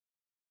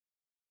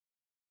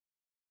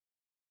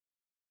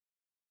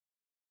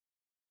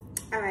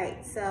All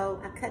right,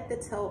 so I cut the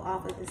toe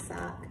off of the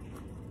sock.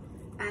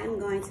 I'm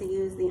going to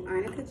use the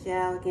arnica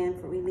gel again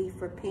for relief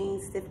for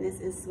pain, stiffness,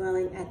 and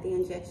swelling at the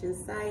injection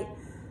site.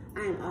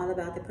 I am all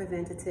about the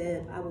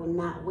preventative. I will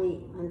not wait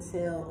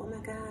until, oh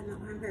my God, my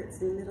arm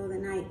hurts in the middle of the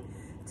night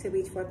to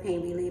reach for a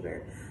pain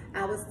reliever.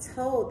 I was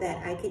told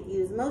that I could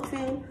use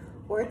Motrin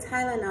or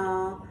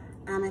Tylenol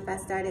if I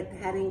started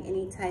having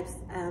any types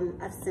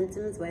of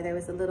symptoms, whether it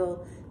was a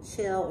little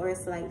chill or a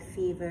slight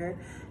fever.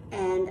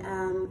 And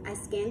I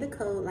scanned the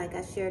code like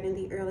I shared in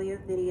the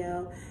earlier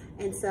video.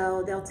 And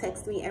so they'll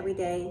text me every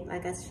day,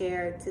 like I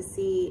shared, to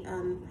see,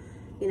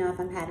 you know, if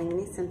I'm having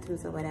any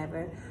symptoms or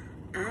whatever.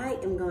 I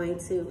am going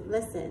to,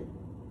 listen,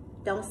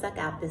 don't suck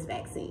out this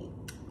vaccine,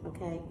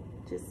 okay?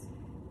 Just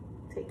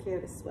take care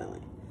of the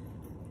swelling,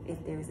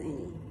 if there's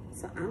any.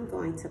 So I'm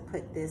going to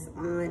put this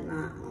on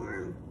my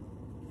arm.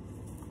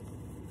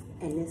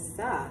 And this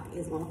sock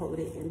is gonna hold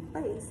it in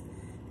place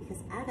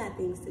because I got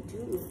things to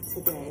do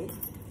today.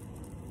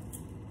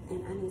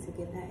 And I need to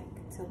get back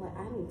to what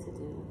I need to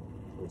do,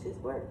 which is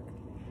work.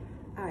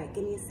 All right,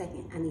 give me a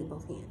second. I need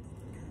both hands.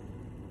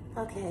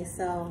 Okay,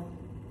 so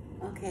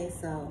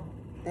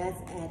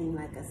that's adding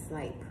like a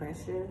slight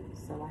pressure.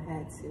 So I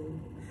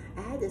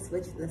had to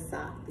switch the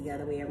sock the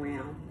other way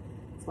around.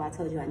 So I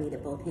told you I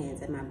needed both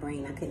hands in my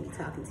brain. I couldn't be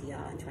talking to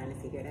y'all and trying to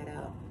figure that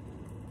out.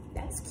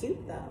 That's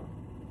cute though,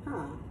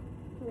 huh?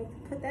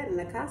 Put that in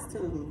the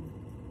costume.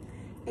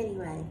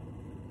 Anyway,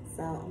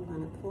 so I'm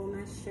gonna pull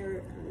my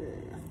shirt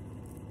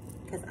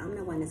because I'm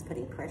the one that's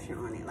putting pressure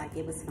on it. Like,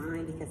 it was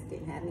fine because it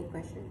didn't have any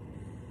pressure.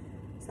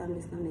 So I'm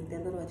just gonna make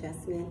that little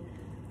adjustment.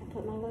 I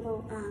put my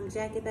little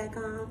jacket back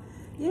on.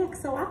 Yeah,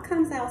 so I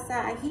comes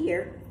outside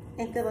here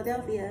in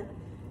Philadelphia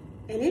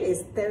and it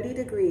is 30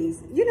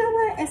 degrees. You know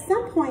what? At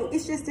some point,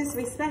 it's just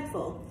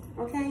disrespectful,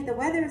 okay? The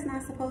weather is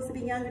not supposed to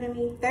be younger than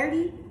me.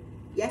 30?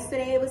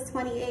 Yesterday it was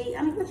 28.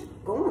 I mean, what you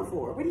going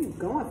for? What are you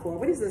going for?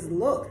 What is this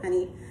look,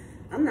 honey?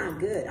 I'm not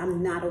good.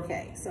 I'm not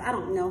okay. So I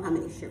don't know how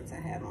many shirts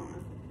I have on.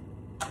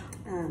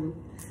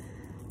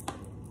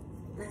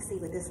 Let's see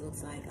what this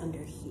looks like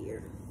under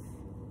here.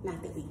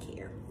 Not that we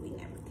care. We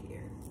never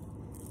care.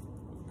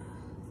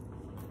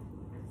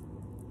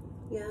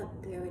 Yep,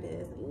 there it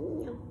is.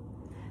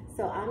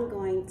 So I'm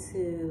going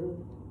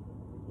to,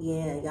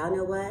 yeah, y'all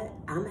know what?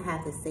 I'm gonna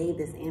have to save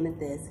this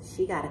amethyst.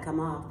 She gotta come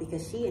off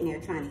because she in there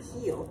trying to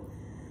heal.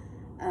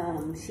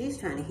 She's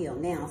trying to heal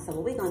now. So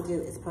what we're gonna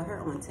do is put her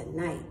on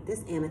tonight.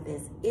 This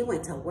amethyst, it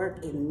went to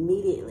work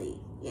immediately.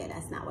 Yeah,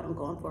 that's not what I'm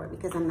going for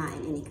because I'm not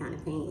in any kind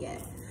of pain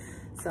yet.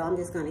 So I'm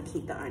just gonna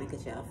keep the arnica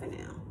gel for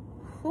now.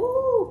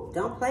 Whoo,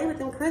 don't play with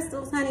them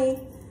crystals, honey.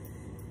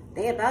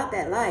 They about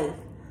that life.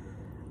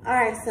 All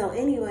right, so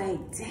anyway,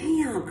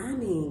 damn,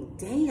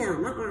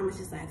 my arm was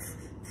just like,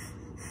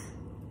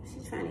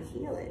 she's trying to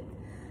heal it.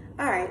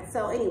 All right,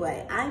 so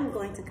anyway, I'm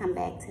going to come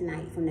back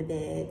tonight from the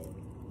bed.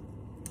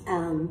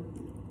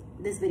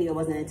 This video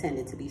wasn't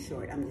intended to be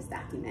short. I'm just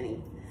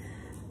documenting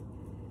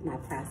my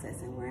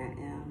process and where I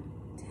am.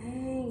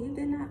 Dang, you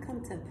did not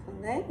come to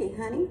play,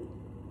 honey.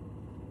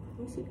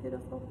 Isn't she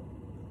beautiful?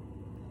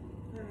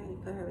 All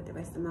right, put her with the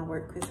rest of my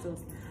work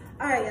crystals.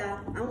 All right, y'all,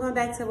 I'm going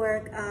back to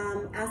work.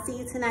 I'll see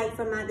you tonight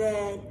from my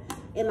bed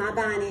in my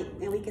bonnet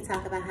and we can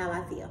talk about how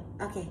I feel.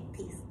 Okay,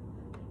 peace.